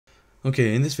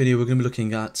Okay, in this video we're going to be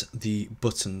looking at the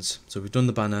buttons. So we've done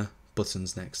the banner,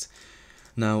 buttons next.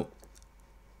 Now,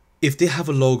 if they have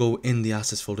a logo in the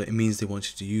assets folder, it means they want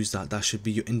you to use that. That should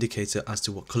be your indicator as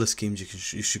to what color schemes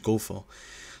you should go for.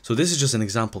 So this is just an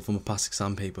example from a past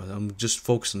exam paper. I'm just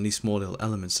focused on these small little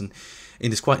elements, and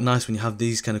it's quite nice when you have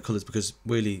these kind of colors because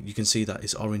really you can see that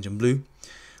it's orange and blue,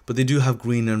 but they do have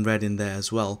green and red in there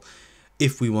as well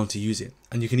if we want to use it.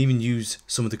 And you can even use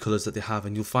some of the colors that they have,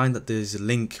 and you'll find that there's a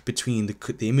link between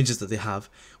the images that they have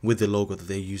with the logo that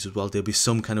they use as well. There'll be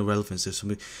some kind of relevance. There's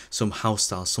some house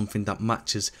style, something that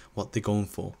matches what they're going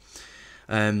for.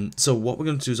 So what we're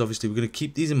going to do is obviously we're going to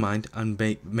keep these in mind and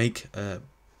make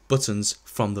buttons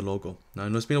from the logo. Now I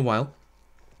know it's been a while,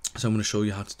 so I'm going to show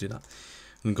you how to do that.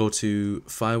 I'm going to go to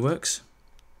Fireworks,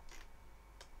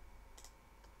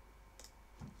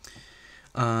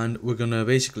 and we're going to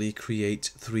basically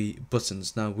create 3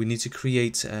 buttons. Now we need to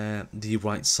create the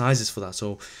right sizes for that.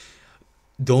 So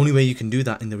the only way you can do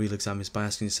that in the real exam is by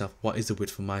asking yourself, what is the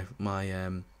width for my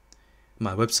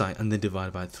website, and then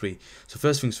divide by 3. So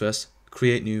first things first,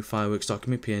 create new Fireworks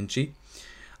document PNG,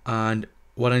 and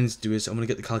what I need to do is I'm going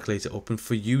to get the calculator open.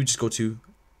 For you, just go to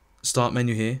start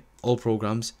menu here, all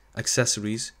programs,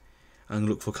 accessories, and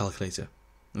look for calculator.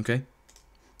 Okay,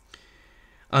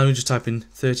 and we just type in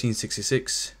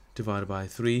 1366 divided by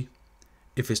 3.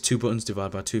 If it's 2 buttons,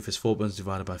 divide by 2. If it's 4 buttons,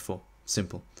 divided by 4.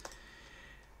 Simple.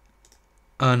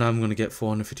 And I'm going to get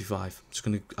 455.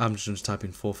 I'm just going to type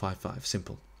in 455.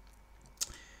 Simple.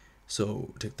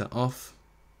 So take that off.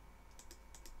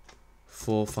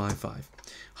 455.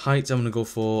 Height, I'm going to go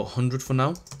for 100 for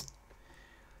now.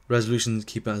 Resolution,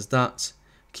 keep it as that.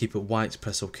 Keep it white,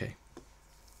 press OK.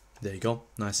 There you go.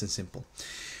 Nice and simple.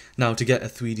 Now to get a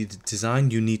 3D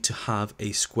design, you need to have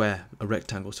a square, a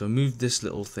rectangle. So move this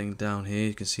little thing down here.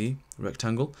 You can see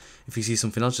rectangle. If you see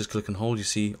something else, just click and hold. You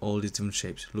see all these different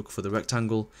shapes. Look for the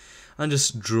rectangle and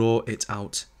just draw it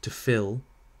out to fill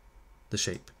the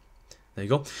shape. There you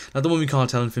go. Now the one we can't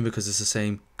tell anything because it's the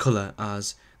same color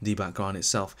as the background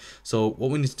itself. So what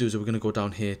we need to do is we're going to go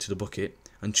down here to the bucket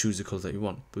and choose the color that you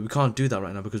want. But we can't do that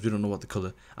right now because we don't know what the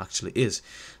color actually is.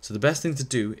 So the best thing to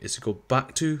do is to go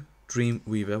back to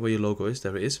Dreamweaver where your logo is.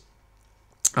 There it is.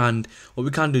 And what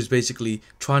we can do is basically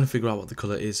try and figure out what the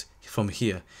color is from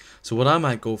here. So what I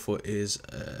might go for is,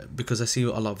 because I see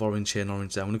a lot of orange here and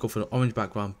orange there, I'm going to go for the orange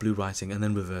background, blue writing, and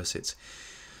then reverse it.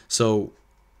 So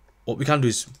what we can do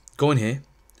is go in here,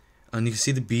 and you can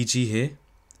see the BG here.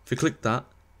 If you click that,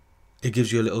 it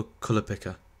gives you a little color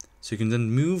picker. So you can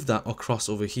then move that across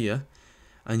over here,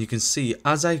 and you can see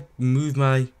as I move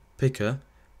my picker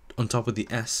on top of the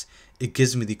S, it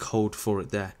gives me the code for it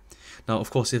there. Now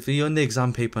of course, if you're in the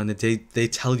exam paper and they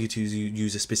tell you to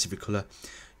use a specific color,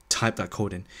 type that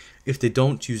code in. If they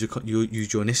don't,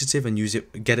 use your initiative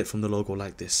and get it from the logo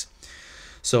like this.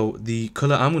 So the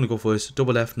color I'm going to go for is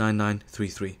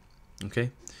FF9933.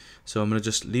 Okay, so I'm going to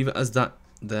just leave it as that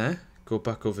there. Go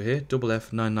back over here,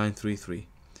 FF9933.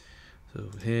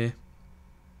 So here,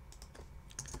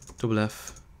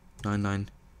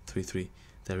 FF9933.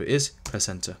 There it is. Press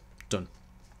enter. Done.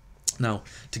 Now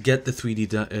to get the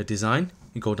 3D design,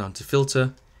 you go down to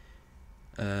filter,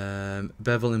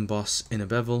 bevel, emboss, inner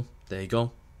bevel. There you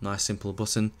go. Nice simple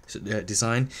button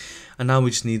design. And now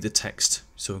we just need the text.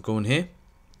 So go in here,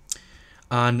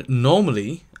 and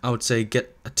normally I would say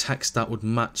get a text that would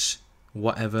match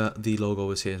whatever the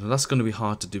logo is here. Now that's going to be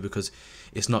hard to do because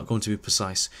it's not going to be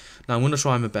precise. Now I'm going to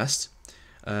try my best,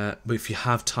 but if you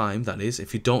have time, that is.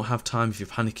 If you don't have time, if you're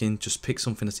panicking, just pick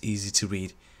something that's easy to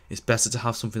read. It's better to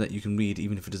have something that you can read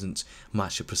even if it doesn't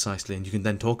match it precisely, and you can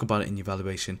then talk about it in your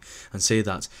evaluation and say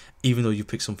that even though you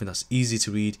pick something that's easy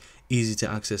to read, easy to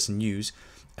access and use,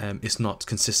 it's not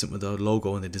consistent with the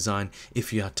logo and the design.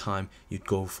 If you had time, you'd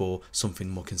go for something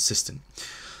more consistent.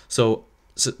 So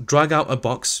drag out a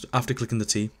box after clicking the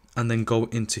T, and then go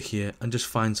into here and just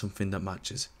find something that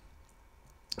matches.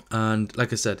 And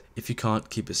like I said, if you can't,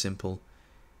 keep it simple,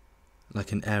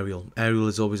 like an Arial. Arial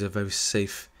is always a very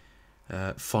safe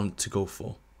font to go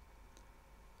for.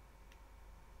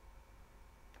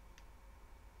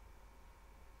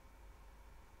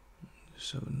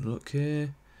 So look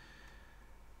here.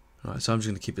 Right, so I'm just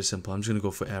going to keep it simple. I'm just going to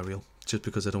go for Arial just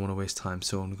because I don't want to waste time.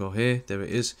 So I'm going to go here. There it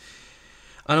is.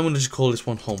 And I'm going to just call this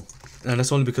one home. And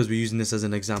that's only because we're using this as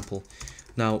an example.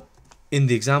 Now, in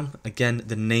the exam, again,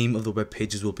 the name of the web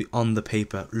pages will be on the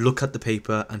paper. Look at the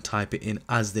paper and type it in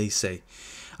as they say.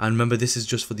 And remember, this is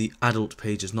just for the adult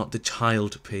pages, not the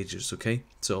child pages, okay?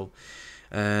 So,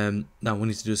 now what we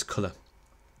need to do is color.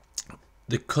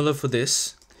 The color for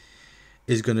this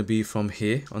is going to be from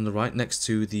here on the right next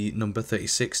to the number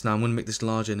 36. Now I'm going to make this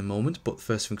larger in a moment, but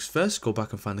first things first, go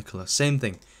back and find the color. Same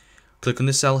thing. Click on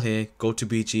the cell here, go to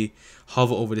BG,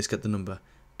 hover over this, get the number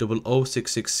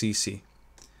 0066cc.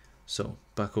 So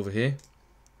back over here,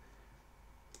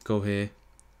 go here,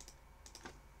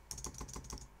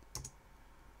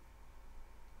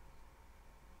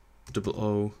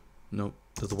 no,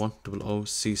 the other one,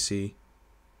 00cc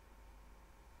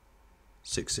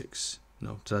 66.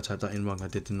 No, did I type that in wrong? I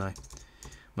did, didn't I?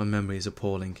 My memory is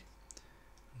appalling.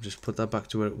 Just put that back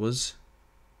to where it was.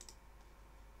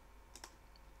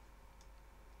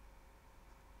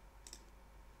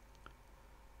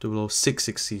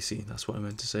 .0066cc, that's what I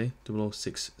meant to say.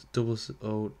 0066.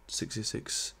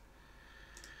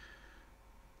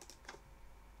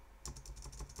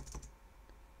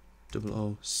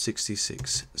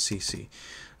 .0066cc.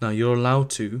 Now you're allowed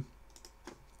to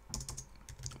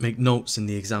make notes in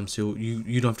the exam, so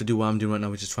you don't have to do what I'm doing right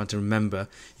now, which is trying to remember.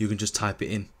 You can just type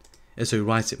it in. So you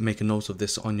write it, make a note of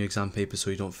this on your exam paper so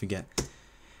you don't forget.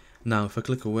 Now if I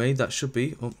click away, that should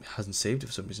be, oh, it hasn't saved it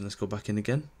for some reason. Let's go back in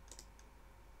again.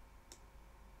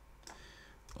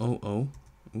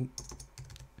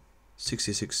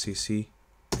 66cc,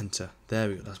 enter. There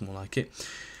we go, that's more like it.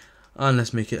 And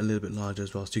let's make it a little bit larger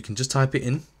as well, so you can just type it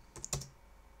in,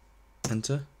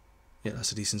 enter. Yeah,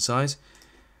 that's a decent size,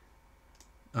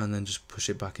 and then just push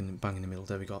it back in, bang in the middle.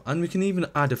 There we go. And we can even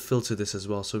add a filter to this as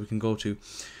well, so we can go to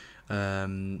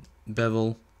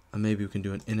bevel, and maybe we can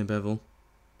do an inner bevel,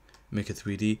 make a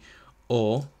 3D,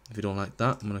 or if you don't like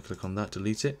that, I'm going to click on that,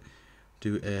 delete it,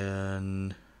 do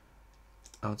an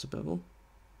outer bevel.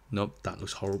 Nope, that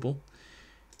looks horrible.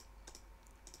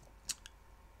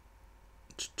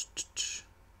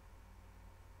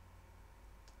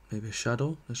 Maybe a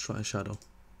shadow. Let's try a shadow.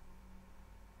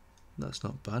 That's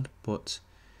not bad, but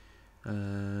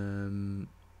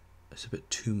it's a bit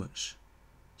too much.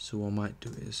 So what I might do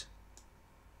is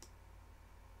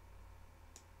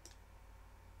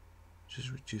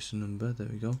just reduce the number. There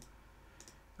we go,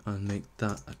 and make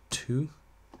that a 2.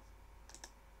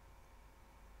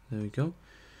 There we go.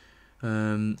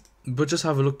 But just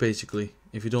have a look. Basically,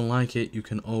 if you don't like it, you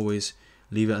can always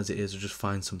leave it as it is or just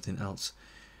find something else.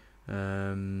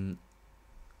 No,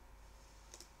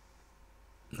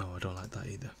 I don't like that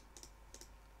either.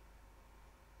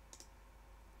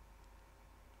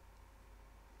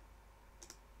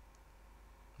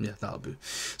 Yeah, that'll be.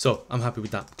 So I'm happy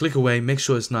with that. Click away, make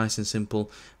sure it's nice and simple.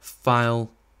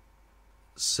 File,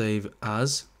 save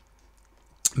as,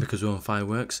 because we're on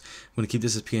Fireworks. I'm going to keep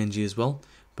this as PNG as well,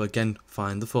 but again,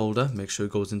 find the folder, make sure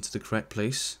it goes into the correct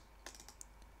place,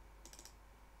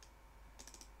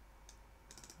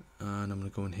 and I'm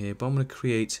going to go in here, but I'm going to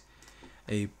create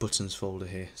a buttons folder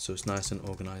here so it's nice and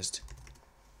organized,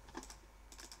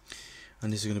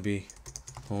 and this is going to be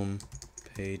home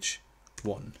page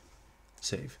 1.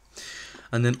 Save.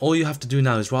 And then all you have to do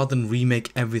now is, rather than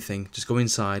remake everything, just go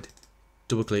inside,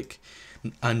 double click,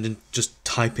 and then just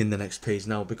type in the next page.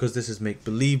 Now because this is make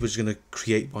believe, we're just going to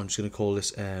create one. I'm just going to call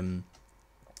this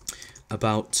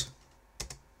about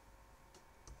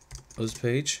us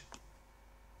page.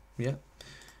 Yeah,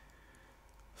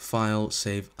 file,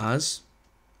 save as,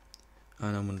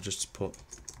 and I'm going to just put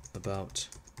about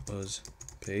us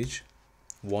page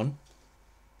 1.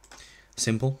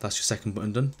 Simple. That's your second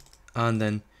button done. And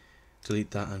then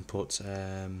delete that and put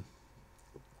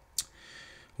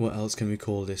what else can we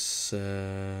call this?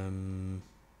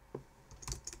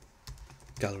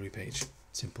 Gallery page.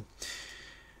 Simple.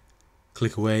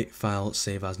 Click away, file,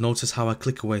 save as. Notice how I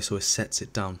click away so it sets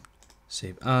it down.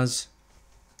 Save as.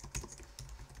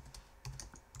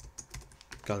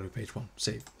 Gallery page 1.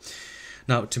 Save.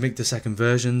 Now to make the second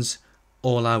versions,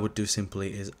 all I would do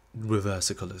simply is reverse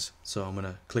the colors. So I'm going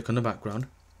to click on the background,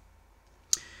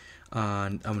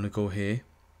 and I'm going to go here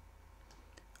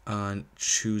and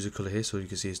choose a color here, so you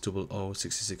can see it's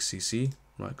 0066cc.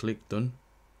 Right click, done,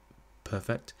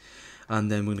 perfect.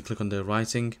 And then we're going to click on the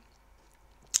writing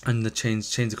and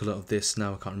change the color of this.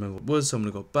 Now I can't remember what it was, so I'm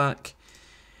going to go back,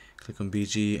 click on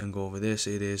BG and go over this.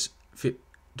 It is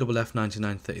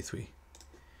FF9933.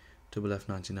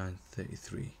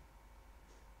 FF9933.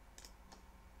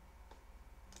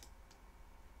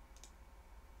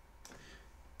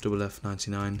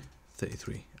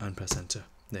 FF9933, and press enter.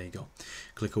 There you go.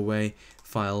 Click away,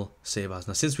 file, save as.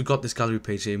 Now since we've got this gallery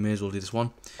page here, may as well do this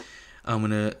one. I'm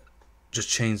going to just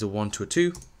change the 1 to a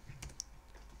 2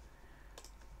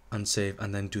 and save,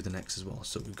 and then do the next as well.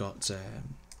 So we've got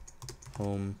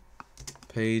home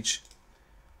page,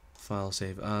 file,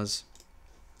 save as,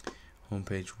 home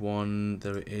page 1,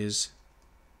 there it is.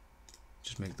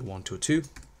 Just make the 1 to a 2,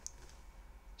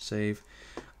 save,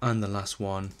 and the last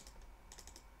one,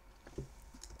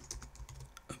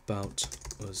 about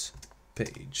us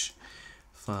page,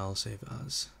 file save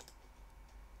as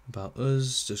about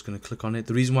us. Just going to click on it.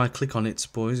 The reason why I click on it,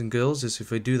 boys and girls, is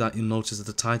if I do that, you'll notice that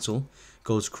the title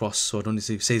goes across, so I don't need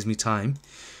to, it saves me time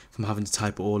from having to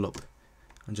type it all up,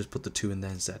 and just put the 2 in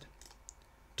there instead.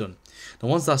 Done. Now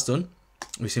once that's done,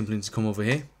 we simply need to come over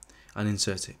here and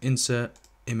insert it. Insert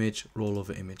image,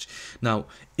 rollover image. Now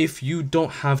if you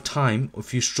don't have time, or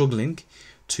if you're struggling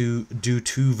to do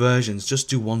 2 versions, just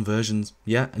do 1 version,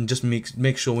 yeah, and just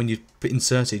make sure when you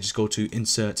insert it, just go to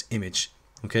insert image.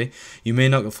 Okay, you may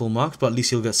not get full marks, but at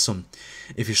least you'll get some.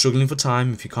 If you're struggling for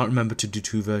time, if you can't remember to do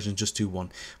 2 versions, just do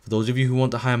 1. For those of you who want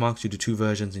the higher marks, you do 2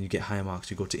 versions and you get higher marks.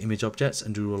 You go to image objects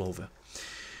and do rollover,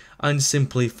 and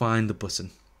simply find the button.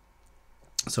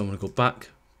 So I'm going to go back,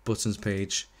 buttons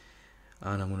page,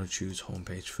 and I'm going to choose home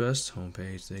page first. Home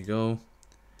page, there you go.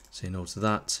 Say no to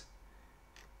that.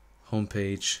 Home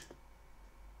page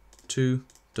 2,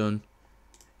 done.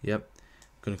 Yep,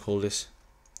 I'm going to call this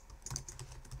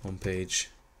home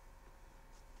page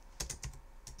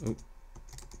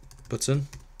button.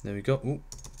 There we go.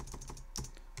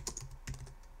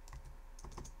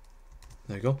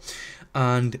 There we go.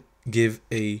 And give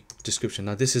a description.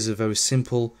 Now this is a very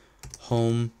simple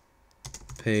home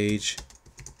page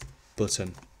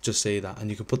button. Just say that,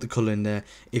 and you can put the color in there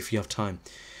if you have time.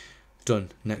 Done.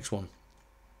 Next one.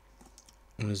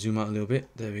 I'm going to zoom out a little bit.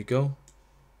 There we go.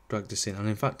 Drag this in, and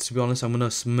in fact, to be honest, I'm going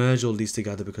to merge all these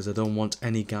together because I don't want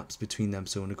any gaps between them.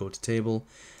 So I'm going to go to table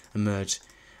and merge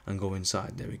and go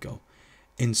inside. There we go.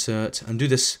 Insert, and do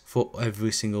this for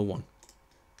every single one.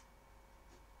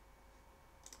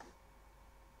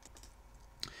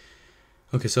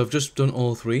 Okay, so I've just done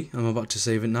all 3. I'm about to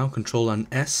save it now. Control and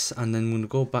S, and then I'm going to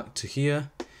go back to here,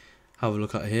 have a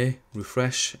look at here,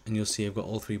 refresh, and you'll see I've got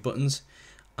all 3 buttons,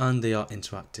 and they are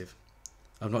interactive.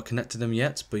 I've not connected them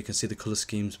yet, but you can see the color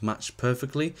schemes match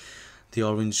perfectly. The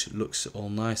orange looks all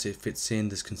nice, it fits in,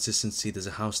 there's consistency, there's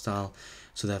a house style,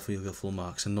 so therefore you'll get full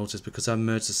marks. And notice, because I've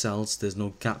merged the cells, there's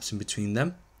no gaps in between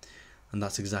them, and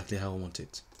that's exactly how I want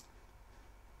it.